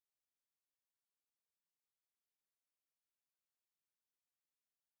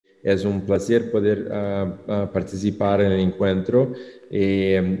Es un placer poder participar en el encuentro.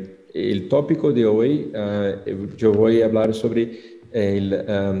 El tópico de hoy, yo voy a hablar sobre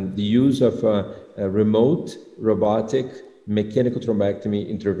the use of remote robotic mechanical thrombectomy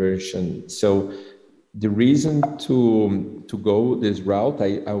intervention. So the reason to go this route,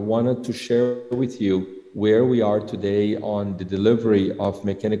 I wanted to share with you where we are today on the delivery of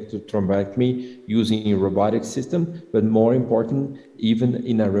mechanical thrombectomy using a robotic system, but more important, even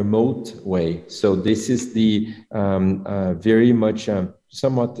in a remote way. So this is the very much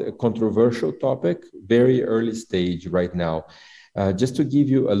somewhat controversial topic, very early stage right now. Just to give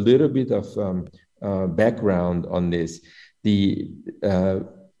you a little bit of background on this, the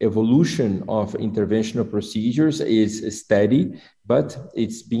evolution of interventional procedures is steady, but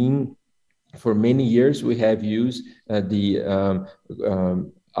it's been for many years, we have used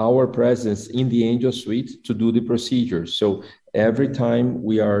our presence in the angel suite to do the procedure. So every time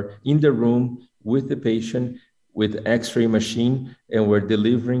we are in the room with the patient with X-ray machine, and we're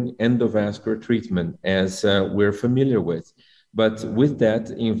delivering endovascular treatment as we're familiar with. But with that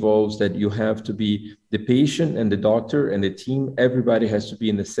involves that you have to be the patient and the doctor and the team, everybody has to be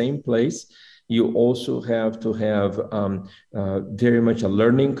in the same place. You also have to have very much a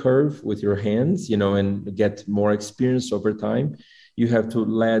learning curve with your hands, you know, and get more experience over time. You have to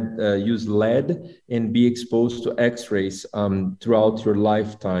use lead and be exposed to X-rays throughout your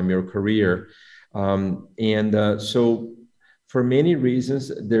lifetime, your career. So for many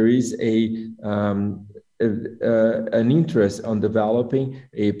reasons, there is an interest on developing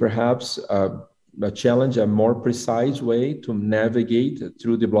perhaps a challenge, a more precise way to navigate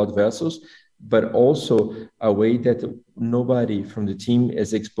through the blood vessels, but also a way that nobody from the team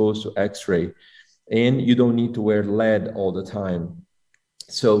is exposed to X-ray, and you don't need to wear lead all the time.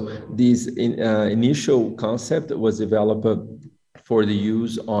 So this initial concept was developed for the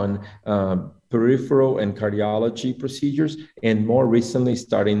use on peripheral and cardiology procedures, and more recently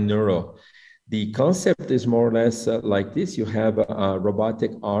starting neuro. The concept is more or less like this. You have robotic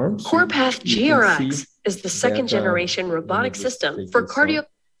arms. CorePath GRX is the second generation robotic system for cardio.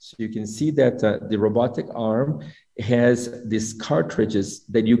 So you can see that the robotic arm has these cartridges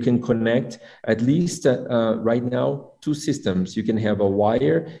that you can connect at least right now 2 systems. You can have a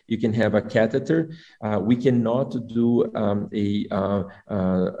wire, you can have a catheter. We cannot do a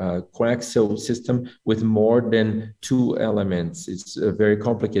coaxial system with more than 2 elements. It's very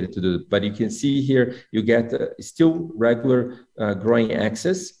complicated to do, but you can see here, you get still regular growing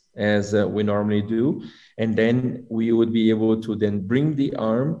access as we normally do. And then we would be able to then bring the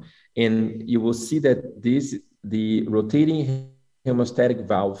arm, and you will see that the rotating hemostatic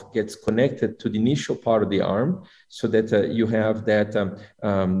valve gets connected to the initial part of the arm, so that you have that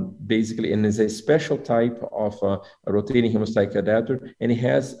basically, and it's a special type of a rotating hemostatic adapter, and it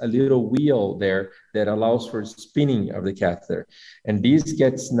has a little wheel there that allows for spinning of the catheter. And this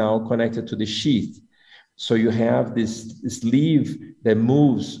gets now connected to the sheath. So you have this sleeve that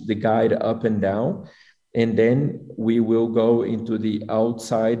moves the guide up and down. And then we will go into the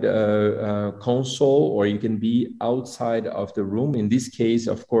outside console, or you can be outside of the room. In this case,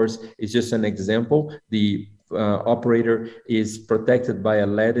 of course, it's just an example. The operator is protected by a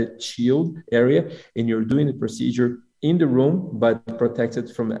leaded shield area, and you're doing the procedure in the room, but protected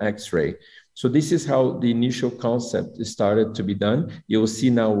from X-ray. So this is how the initial concept started to be done. You will see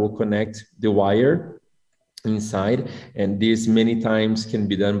now we'll connect the wire inside, and this many times can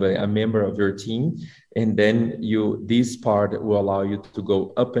be done by a member of your team. And then this part will allow you to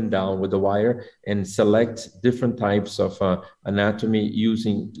go up and down with the wire and select different types of anatomy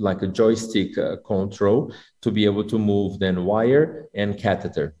using like a joystick control to be able to move then wire and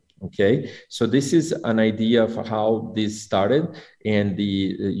catheter. Okay, so this is an idea of how this started, and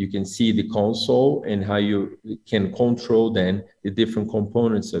you can see the console and how you can control then the different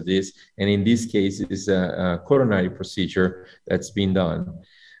components of this. And in this case, it's a coronary procedure that's been done.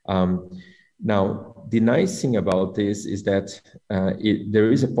 Now, the nice thing about this is that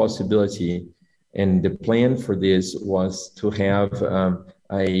there is a possibility, and the plan for this was to have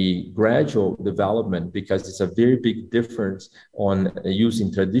a gradual development, because it's a very big difference on using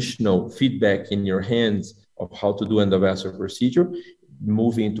traditional feedback in your hands of how to do endovascular procedure,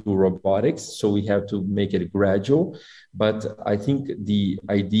 moving to robotics. So we have to make it gradual. But I think the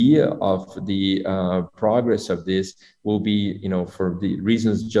idea of the progress of this will be, you know, for the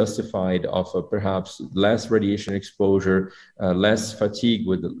reasons justified of perhaps less radiation exposure, less fatigue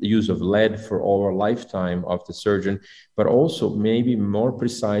with the use of lead for our lifetime of the surgeon, but also maybe more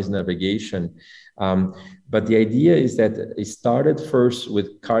precise navigation. But the idea is that it started first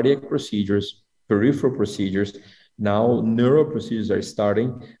with cardiac procedures, peripheral procedures. Now, neuro procedures are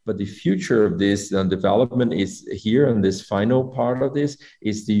starting, but the future of this development is here, and this final part of this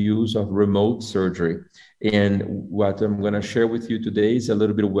is the use of remote surgery. And what I'm going to share with you today is a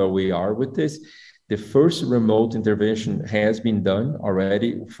little bit where we are with this. The first remote intervention has been done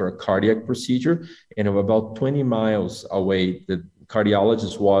already for a cardiac procedure, and about 20 miles away, the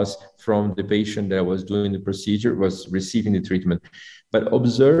cardiologist was from the patient that was doing the procedure, was receiving the treatment. But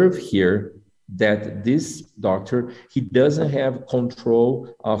observe here that this doctor, he doesn't have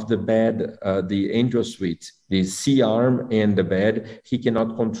control of the bed, the angio suite, the C-arm and the bed. He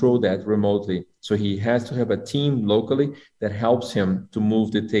cannot control that remotely. So he has to have a team locally that helps him to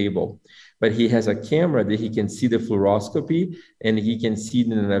move the table. But he has a camera that he can see the fluoroscopy and he can see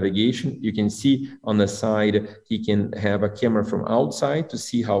the navigation. You can see on the side, he can have a camera from outside to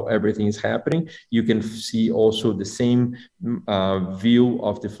see how everything is happening. You can see also the same view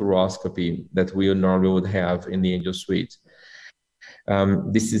of the fluoroscopy that we normally would have in the angio suite.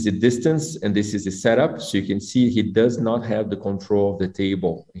 This is the distance and this is the setup. So you can see he does not have the control of the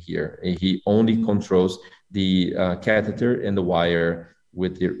table here. He only controls the catheter and the wire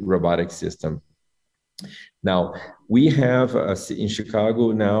with the robotic system. Now, we have in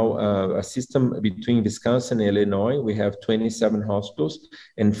Chicago now a system between Wisconsin and Illinois. We have 27 hospitals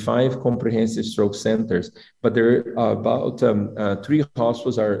and 5 comprehensive stroke centers, but there are about 3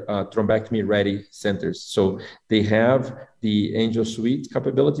 hospitals are thrombectomy ready centers. So they have the angio suite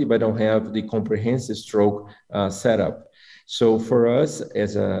capability, but don't have the comprehensive stroke setup. So for us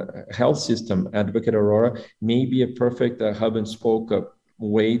as a health system, Advocate Aurora may be a perfect hub and spoke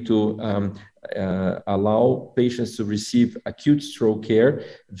way to allow patients to receive acute stroke care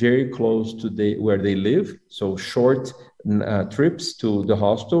very close to where they live, so short trips to the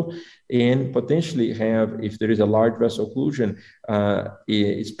hospital, and potentially have, if there is a large vessel occlusion,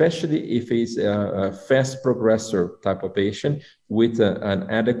 especially if it's a fast progressor type of patient with an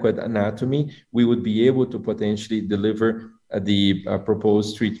adequate anatomy, we would be able to potentially deliver the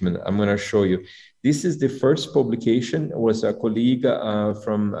proposed treatment. I'm going to show you. This is the first publication. It was a colleague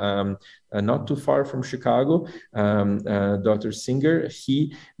from not too far from Chicago, Dr. Singer.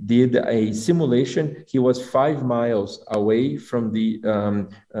 He did a simulation. He was 5 miles away from the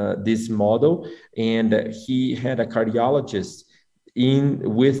this model, and he had a cardiologist in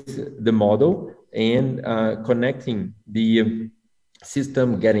with the model and connecting the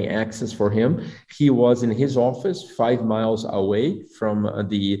system, getting access for him. He was in his office 5 miles away from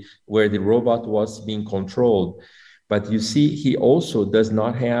where the robot was being controlled. But you see, he also does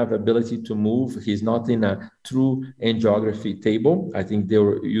not have ability to move. He's not in a true angiography table. I think they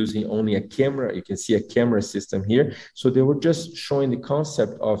were using only a camera. You can see a camera system here. So they were just showing the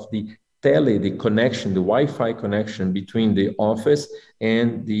concept of the the connection, the Wi-Fi connection between the office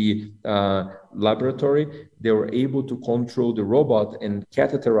and the laboratory. They were able to control the robot and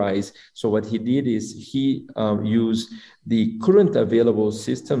catheterize. So what he did is he used the current available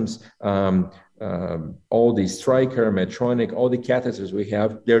systems, all the Stryker, Medtronic, all the catheters we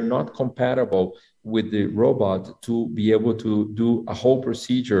have, they're not compatible with the robot to be able to do a whole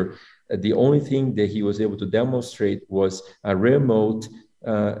procedure. The only thing that he was able to demonstrate was a remote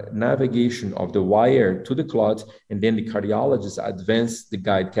navigation of the wire to the clot, and then the cardiologist advanced the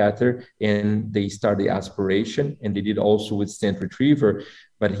guide catheter and they start the aspiration, and they did also with stent retriever.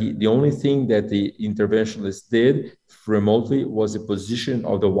 But the only thing that the interventionist did remotely was the position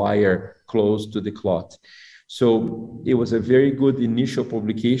of the wire close to the clot. So it was a very good initial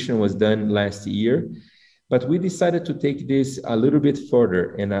publication, was done last year. But we decided to take this a little bit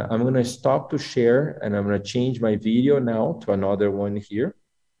further, and I'm going to stop to share, and I'm going to change my video now to another one here.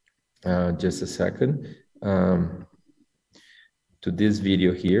 Just a second. To this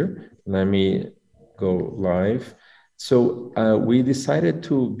video here. Let me go live. So we decided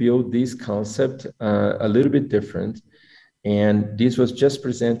to build this concept a little bit different. And this was just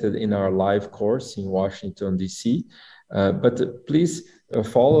presented in our live course in Washington, D.C. But please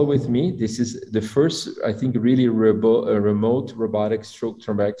follow with me. This is the first, I think, really remote robotic stroke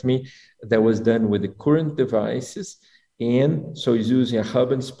thrombectomy that was done with the current devices. And so it's using a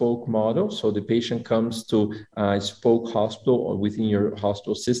hub and spoke model. So the patient comes to a spoke hospital or within your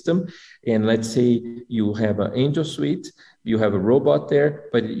hospital system. And let's say you have an angel suite, you have a robot there,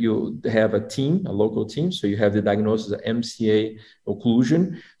 but you have a team, a local team. So you have the diagnosis of MCA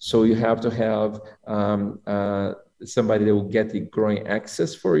occlusion. So you have to have somebody that will get the growing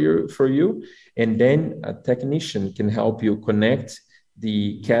access for you. And then a technician can help you connect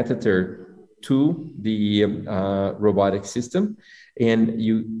the catheter to the robotic system. And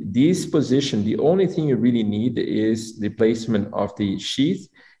this position, the only thing you really need is the placement of the sheath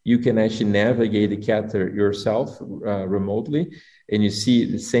you can actually navigate the catheter yourself remotely, and you see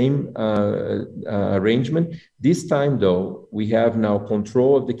the same arrangement. This time, though, we have now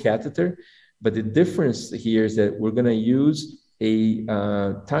control of the catheter, but the difference here is that we're going to use a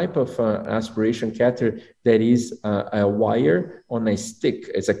type of aspiration catheter that is a wire on a stick.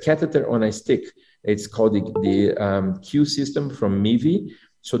 It's a catheter on a stick. It's called the Q system from MIVI.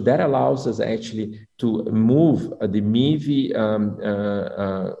 So that allows us actually to move the MIVI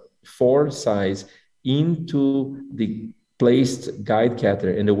 4 size into the placed guide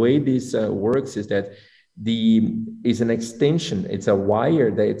catheter. And the way this works is that is an extension. It's a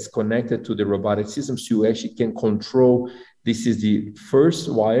wire that it's connected to the robotic system, so you actually can control. This is the first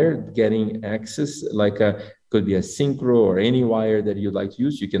wire getting access, could be a synchro or any wire that you'd like to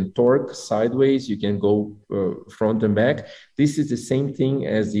use. You can torque sideways, you can go front and back. This is the same thing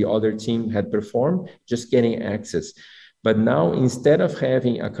as the other team had performed, just getting access. But now, instead of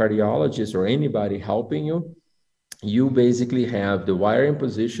having a cardiologist or anybody helping you, you basically have the wire in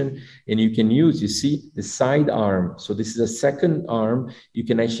position, and you can use, you see, the side arm. So this is a second arm. You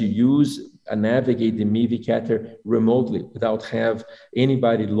can actually use and navigate the MIVI catheter remotely without have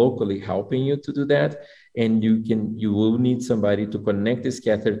anybody locally helping you to do that. And you will need somebody to connect this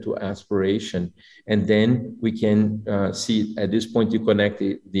catheter to aspiration. And then we can see at this point, you connect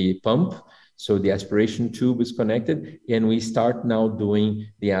the pump. So the aspiration tube is connected, and we start now doing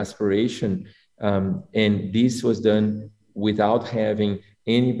the aspiration. And this was done without having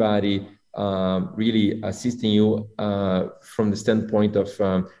anybody really assisting you from the standpoint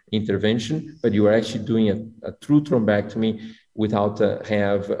of intervention, but you are actually doing a true thrombectomy without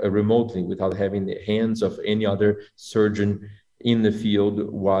remotely, without having the hands of any other surgeon in the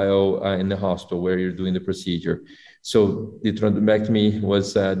field while in the hospital where you're doing the procedure. So the thrombectomy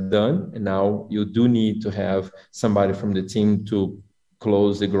was done, and now you do need to have somebody from the team to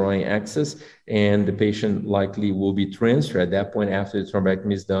close the groin access, and the patient likely will be transferred at that point after the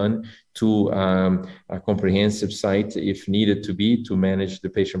thrombectomy is done to a comprehensive site if needed to manage the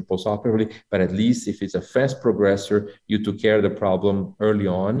patient postoperatively. But at least if it's a fast progressor, you took care of the problem early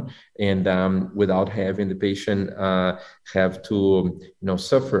on, and without having the patient have to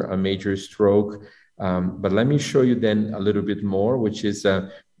suffer a major stroke. But let me show you then a little bit more, which is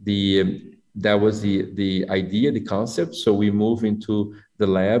that was the idea, the concept. So we move into the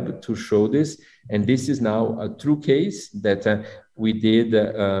lab to show this. And this is now a true case that we did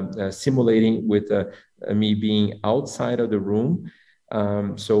simulating with me being outside of the room.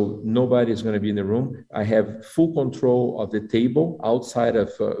 So nobody is going to be in the room. I have full control of the table outside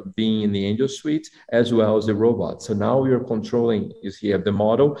of being in the angel suite, as well as the robot. So now we are controlling, you see, you have the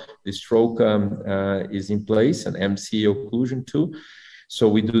model, the stroke is in place, an MC occlusion too. So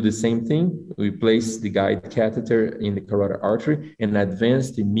we do the same thing. We place the guide catheter in the carotid artery and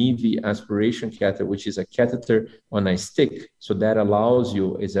advance the MIVI aspiration catheter, which is a catheter on a stick. So that allows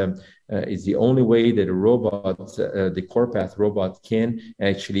you, is the only way that a robot, the CorePath robot, can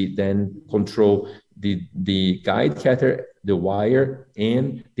actually then control the guide catheter, the wire,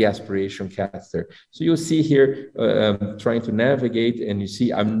 and the aspiration catheter. So you'll see here trying to navigate, and you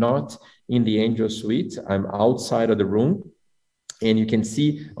see I'm not in the angel suite. I'm outside of the room. And you can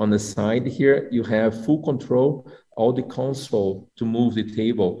see on the side here, you have full control, all the console to move the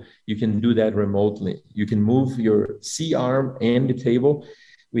table. You can do that remotely. You can move your C-arm and the table.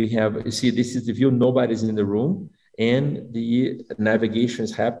 We have, you see, this is the view, nobody's in the room, and the navigation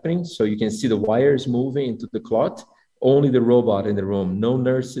is happening. So you can see the wires moving into the clot, only the robot in the room, no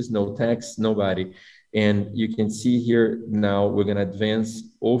nurses, no techs, nobody. And you can see here now we're going to advance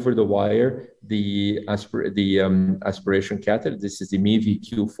over the wire the aspiration catheter. This is the MIVI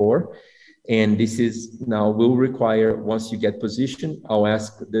Q4. And this is now will require, once you get position, I'll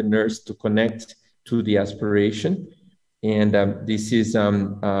ask the nurse to connect to the aspiration. And this is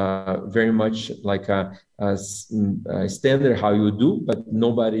very much like a standard how you do, but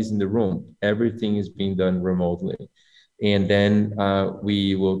nobody's in the room. Everything is being done remotely. And then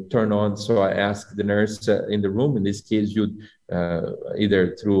we will turn on. So I ask the nurse in the room, in this case, you'd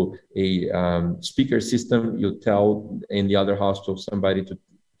either through a speaker system, you tell in the other hospital somebody to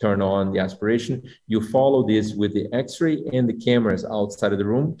turn on the aspiration. You follow this with the X-ray and the cameras outside of the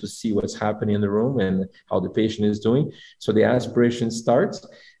room to see what's happening in the room and how the patient is doing. So the aspiration starts.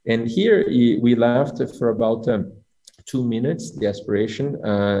 And here we left for about 2 minutes, the aspiration,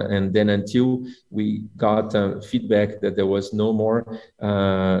 and then until we got feedback that there was no more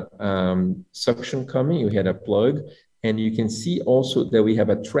suction coming, we had a plug. And you can see also that we have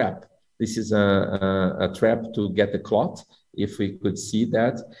a trap. This is a trap to get the clot, if we could see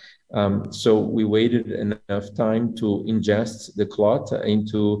that. So we waited enough time to ingest the clot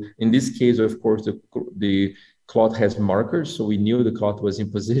into, in this case, of course, the clot has markers, so we knew the clot was in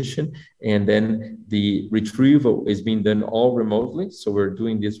position, and then the retrieval is being done all remotely. So we're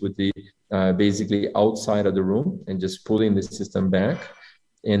doing this with the basically outside of the room and just pulling the system back.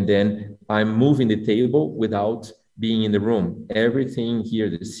 And then I'm moving the table without being in the room. Everything here,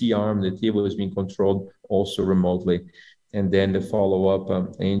 the C-arm, the table is being controlled also remotely. And then the follow-up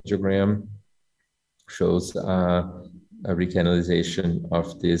angiogram shows a recanalization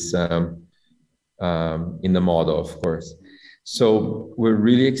of this in the model, of course. So we're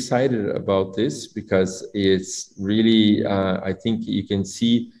really excited about this because it's really, I think you can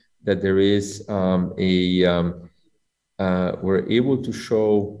see that there is we're able to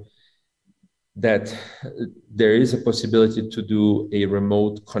show that there is a possibility to do a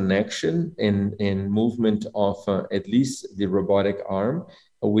remote connection and movement of at least the robotic arm.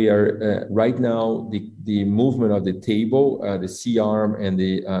 We are right now the movement of the table, the C-arm and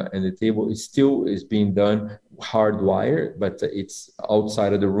the table is being done hardwired, but it's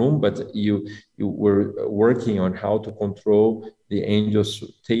outside of the room. But you were working on how to control the angio's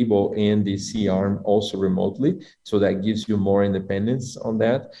table and the C-arm also remotely, so that gives you more independence on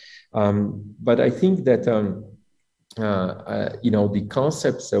that. But I think that the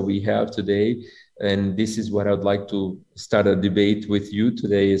concepts that we have today, and this is what I'd like to start a debate with you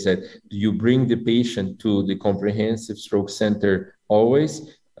today, is that do you bring the patient to the comprehensive stroke center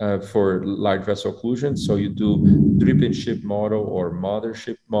always for large vessel occlusion? So you do drip and ship model or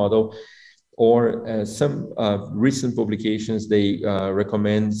mothership model, or some recent publications, they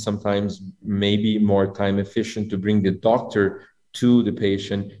recommend sometimes maybe more time efficient to bring the doctor to the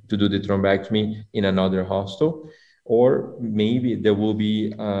patient to do the thrombectomy in another hospital. Or maybe there will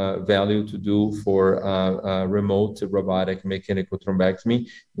be value to do for remote robotic mechanical thrombectomy,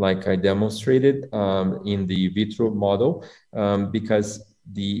 like I demonstrated in the vitro model, because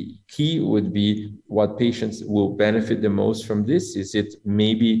the key would be what patients will benefit the most from this. Is it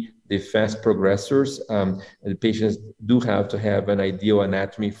maybe the fast progressors? The patients do have to have an ideal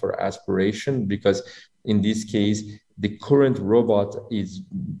anatomy for aspiration, because in this case, the current robot is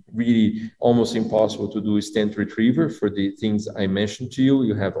really almost impossible to do a stent retriever for the things I mentioned to you.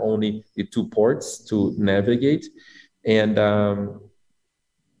 You have only the 2 ports to navigate. And I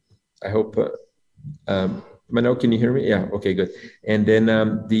hope, Manuel, can you hear me? Yeah, okay, good. And then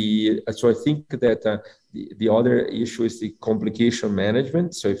so I think that the other issue is the complication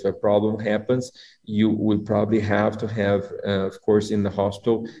management. So if a problem happens, you will probably have to have, of course, in the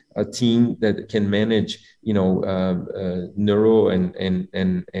hospital, a team that can manage, neuro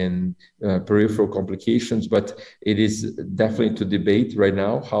and peripheral complications. But it is definitely to debate right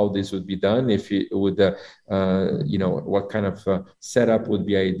now how this would be done. If it would, what kind of setup would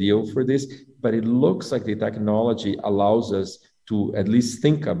be ideal for this. But it looks like the technology allows us to at least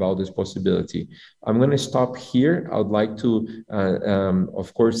think about this possibility. I'm going to stop here. I would like to,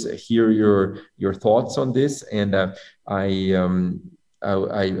 of course, hear your thoughts on this, and I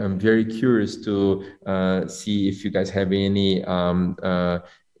am very curious to see if you guys have any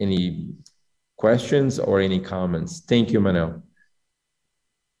questions or any comments. Thank you, Manuel.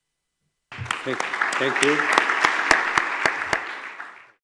 Thank you.